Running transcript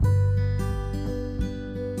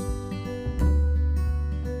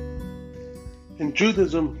In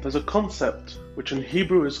Judaism, there's a concept which in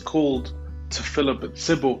Hebrew is called tefillah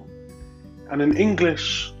b'tzibur, and in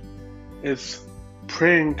English is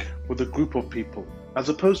praying with a group of people, as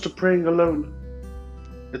opposed to praying alone.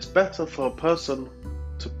 It's better for a person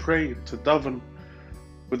to pray, to daven,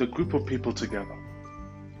 with a group of people together.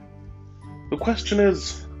 The question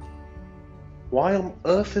is, why on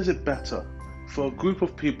earth is it better for a group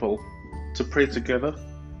of people to pray together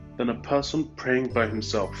than a person praying by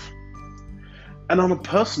himself? And on a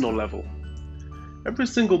personal level, every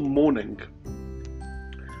single morning,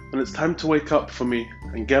 when it's time to wake up for me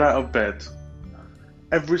and get out of bed,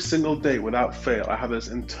 every single day without fail, I have this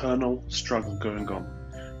internal struggle going on.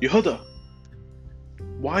 Yehuda,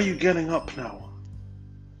 why are you getting up now?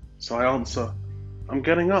 So I answer, I'm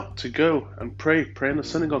getting up to go and pray in the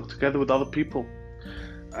synagogue together with other people.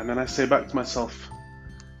 And then I say back to myself,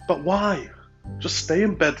 but why? Just stay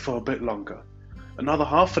in bed for a bit longer, another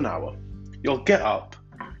half an hour. You'll get up,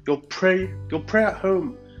 you'll pray at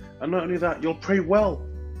home, and not only that, you'll pray well.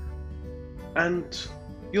 And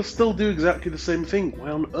you'll still do exactly the same thing. Why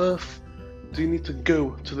on earth do you need to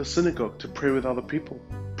go to the synagogue to pray with other people?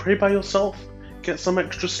 Pray by yourself, get some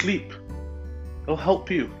extra sleep. It'll help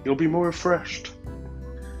you, you'll be more refreshed.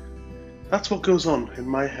 That's what goes on in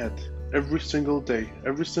my head every single day,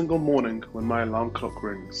 every single morning when my alarm clock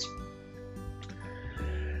rings.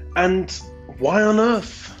 And why on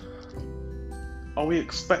earth are we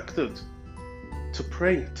expected to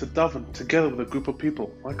pray, to daven together with a group of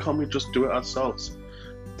people? Why can't we just do it ourselves?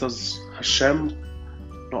 Does Hashem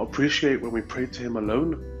not appreciate when we pray to Him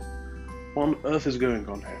alone? What on earth is going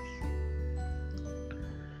on here?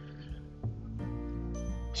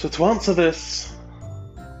 So to answer this,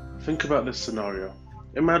 think about this scenario.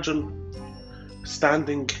 Imagine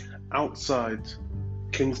standing outside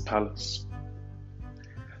King's Palace,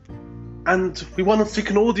 and we want to seek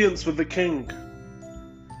an audience with the king.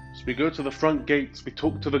 So we go to the front gates, we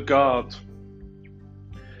talk to the guard,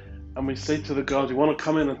 and we say to the guard, we want to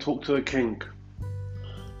come in and talk to the king.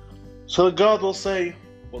 So the guard will say,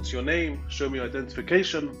 what's your name? Show me your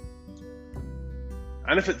identification.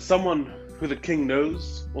 And if it's someone who the king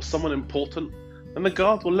knows, or someone important, then the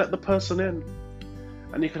guard will let the person in,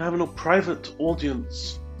 and you can have a private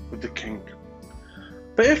audience with the king.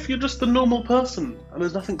 But if you're just a normal person, and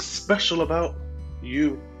there's nothing special about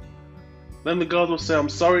you, then the guard will say, I'm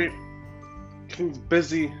sorry, king's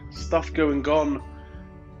busy, stuff going on,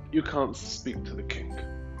 you can't speak to the king.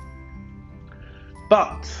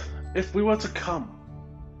 But if we were to come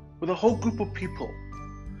with a whole group of people,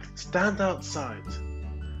 stand outside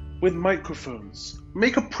with microphones,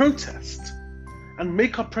 make a protest, and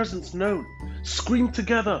make our presence known, scream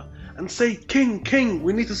together and say, King, King,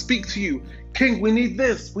 we need to speak to you. King, we need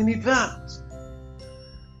this, we need that.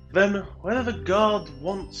 Then whether the guard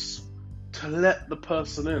wants to let the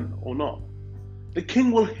person in or not, the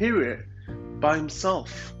king will hear it by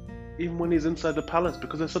himself, even when he's inside the palace,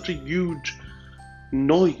 because there's such a huge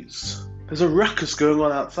noise. There's a ruckus going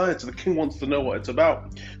on outside, so the king wants to know what it's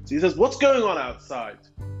about. So he says, what's going on outside?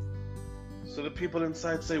 So the people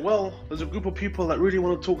inside say, well, there's a group of people that really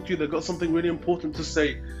want to talk to you. They've got something really important to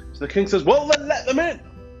say. So the king says, well, then let them in.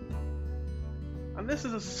 And this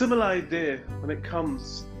is a similar idea when it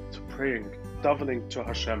comes to praying, davening to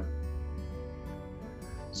Hashem.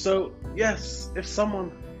 So yes, if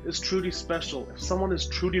someone is truly special, if someone is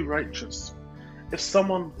truly righteous, if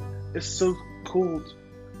someone is so-called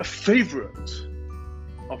a favorite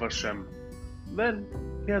of Hashem, then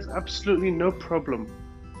he has absolutely no problem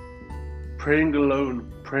praying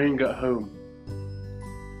alone, praying at home.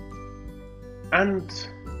 And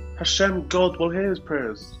Hashem, God, will hear his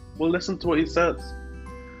prayers, will listen to what he says.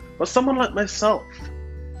 But someone like myself,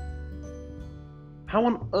 how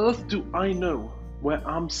on earth do I know where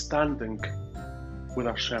I'm standing with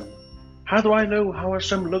Hashem? How do I know how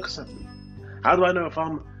Hashem looks at me? How do I know if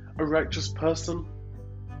I'm a righteous person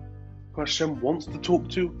who Hashem wants to talk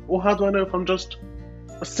to? Or how do I know if I'm just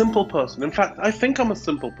a simple person? In fact, I think I'm a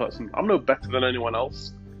simple person. I'm no better than anyone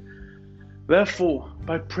else. Therefore,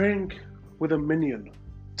 by praying with a minyan,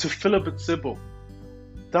 tefillah b'tzibur,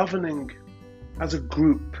 davening as a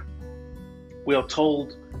group, we are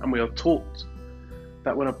told and we are taught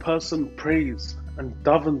that when a person prays and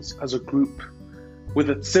davens as a group with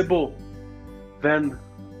a tzibur, then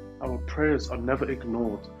our prayers are never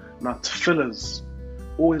ignored, and our tefillahs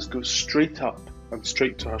always go straight up and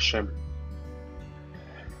straight to Hashem.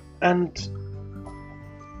 And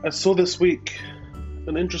I saw this week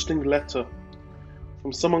an interesting letter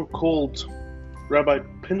from someone called Rabbi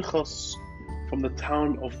Pinchas from the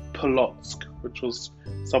town of Polotsk, which was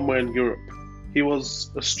somewhere in Europe. He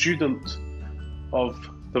was a student of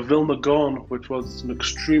the Vilna Gaon, which was an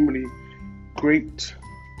extremely great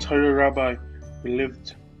Torah rabbi who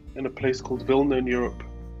lived in a place called Vilna in Europe.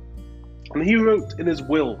 And he wrote in his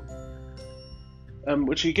will,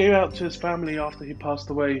 which he gave out to his family after he passed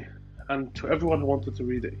away and to everyone who wanted to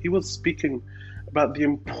read it. He was speaking about the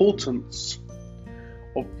importance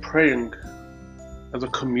of praying as a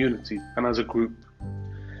community and as a group.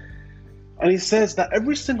 And he says that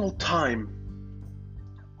every single time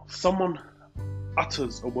someone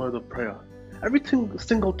utters a word of prayer, every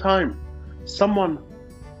single time someone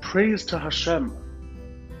prays to Hashem,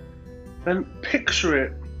 then picture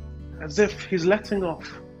it as if he's letting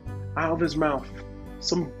off out of his mouth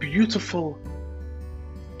some beautiful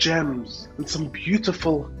gems and some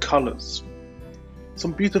beautiful colors,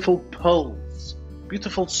 some beautiful pearls,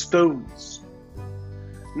 beautiful stones.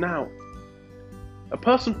 Now, a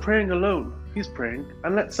person praying alone, he's praying,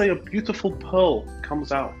 and let's say a beautiful pearl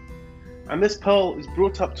comes out, and this pearl is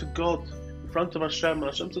brought up to God in front of Hashem, and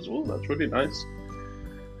Hashem says, oh, that's really nice.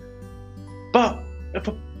 But if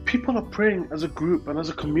people are praying as a group and as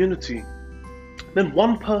a community, then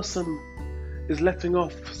one person is letting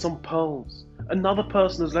off some pearls, another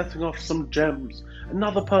person is letting off some gems,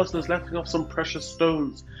 another person is letting off some precious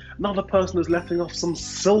stones, another person is letting off some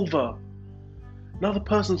silver, another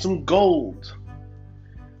person some gold.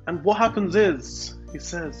 And what happens is, he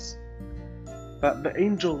says, that the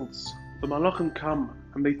angels, the malachim, come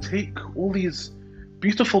and they take all these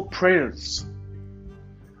beautiful prayers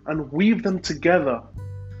and weave them together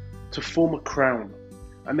to form a crown.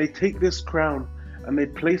 And they take this crown and they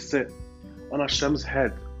place it on Hashem's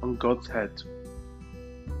head, on God's head.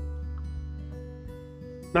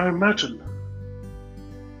 Now imagine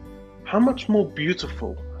how much more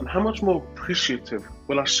beautiful and how much more appreciative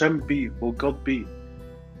will Hashem be, will God be,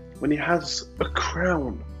 when he has a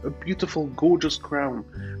crown, a beautiful, gorgeous crown,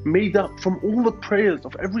 made up from all the prayers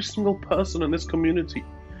of every single person in this community,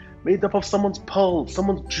 made up of someone's pearls,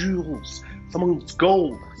 someone's jewels, someone's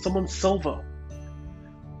gold, someone's silver.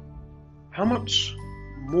 How much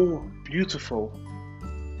more beautiful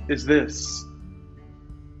is this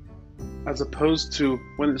as opposed to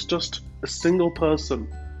when it's just a single person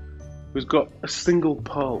who's got a single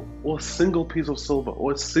pearl or a single piece of silver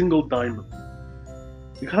or a single diamond?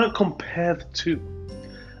 You cannot compare the two.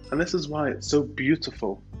 And this is why it's so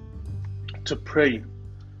beautiful to pray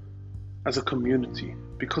as a community,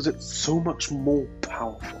 because it's so much more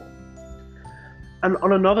powerful. And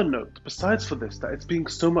on another note, besides for this, that it's being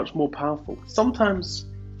so much more powerful, sometimes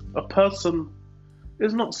a person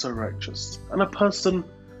is not so righteous and a person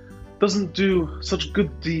doesn't do such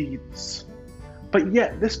good deeds, but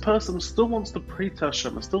yet this person still wants to pray to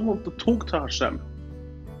Hashem and still wants to talk to Hashem.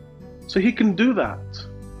 So he can do that.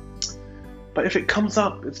 But if it comes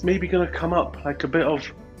up, it's maybe going to come up like a bit of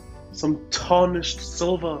some tarnished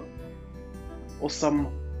silver or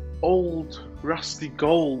some old rusty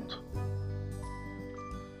gold.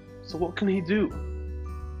 So what can he do?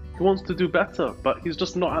 He wants to do better, but he's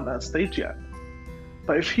just not at that stage yet.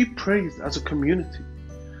 But if he prays as a community,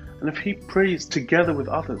 and if he prays together with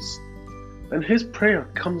others, then his prayer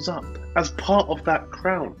comes up as part of that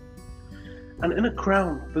crown. And in a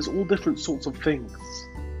crown, there's all different sorts of things.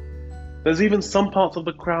 There's even some parts of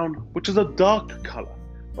the crown which is a darker color.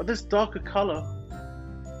 But this darker color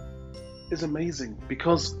is amazing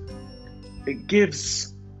because it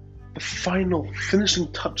gives the final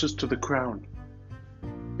finishing touches to the crown.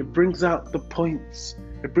 It brings out the points,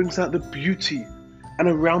 it brings out the beauty, and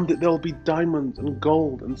around it there will be diamonds and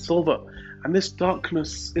gold and silver, and this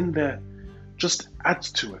darkness in there just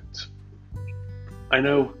adds to it. I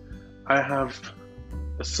know I have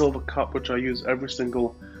a silver cup which I use every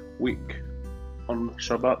single week on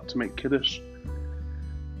Shabbat to make Kiddush,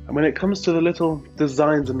 and when it comes to the little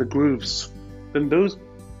designs and the grooves, then those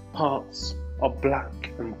parts are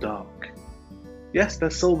black and dark. Yes, they're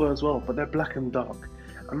silver as well, but they're black and dark,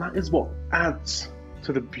 and that is what adds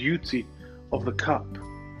to the beauty of the cup.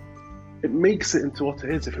 It makes it into what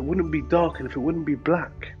it is. If it wouldn't be dark and if it wouldn't be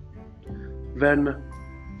black, then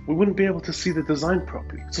we wouldn't be able to see the design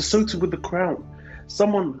properly. So too with the crown.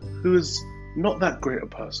 Someone who is not that great a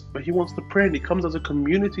person, but he wants to pray and he comes as a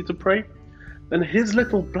community to pray, then his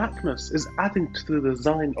little blackness is adding to the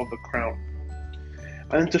design of the crown.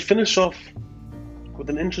 And to finish off with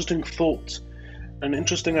an interesting thought, an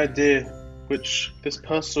interesting idea, which this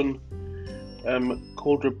person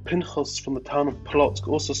called Reb Pinchas from the town of Polotsk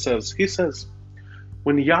also says. He says,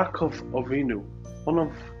 when Yaakov Avinu, one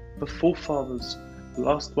of the forefathers, the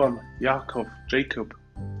last one, Yaakov, Jacob,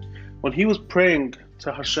 when he was praying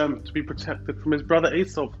to Hashem to be protected from his brother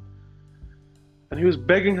Esav, and he was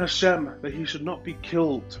begging Hashem that he should not be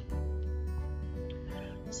killed,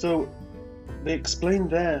 So they explain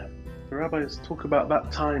there, the rabbis talk about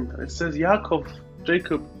that time, and it says Yaakov,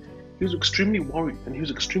 Jacob, he was extremely worried and he was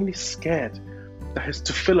extremely scared that his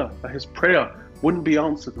tefillah, that his prayer wouldn't be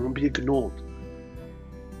answered and would be ignored.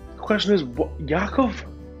 The question is, what, Yaakov,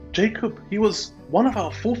 Jacob, he was one of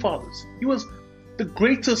our forefathers. He was the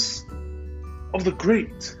greatest of the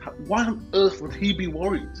great. Why on earth would he be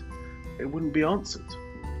worried it wouldn't be answered?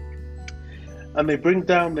 And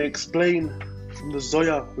they explain from the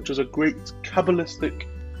Zohar, which is a great Kabbalistic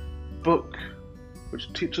book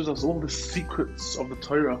which teaches us all the secrets of the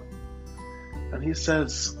Torah. And he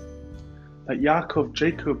says that Yaakov,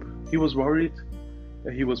 Jacob, he was worried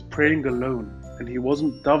that he was praying alone and he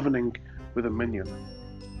wasn't davening with a minyan.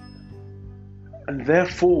 And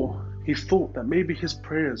therefore, he thought that maybe his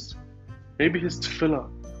prayers, maybe his tefillah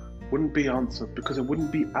wouldn't be answered because it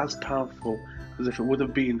wouldn't be as powerful as if it would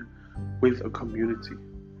have been with a community,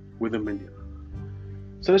 with a minyan.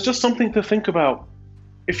 So there's just something to think about.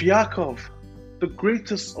 If Yaakov, the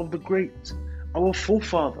greatest of the great, our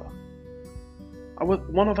forefather,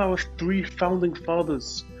 one of our three founding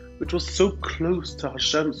fathers, which was so close to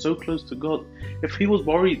Hashem, so close to God, if he was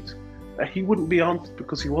worried that he wouldn't be answered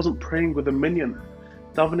because he wasn't praying with a minyan,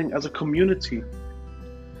 davening as a community,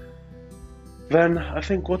 then I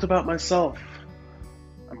think, what about myself?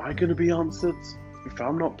 Am I going to be answered if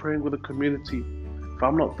I'm not praying with a community, if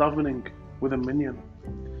I'm not davening with a minyan?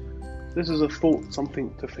 This is a thought,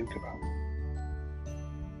 something to think about.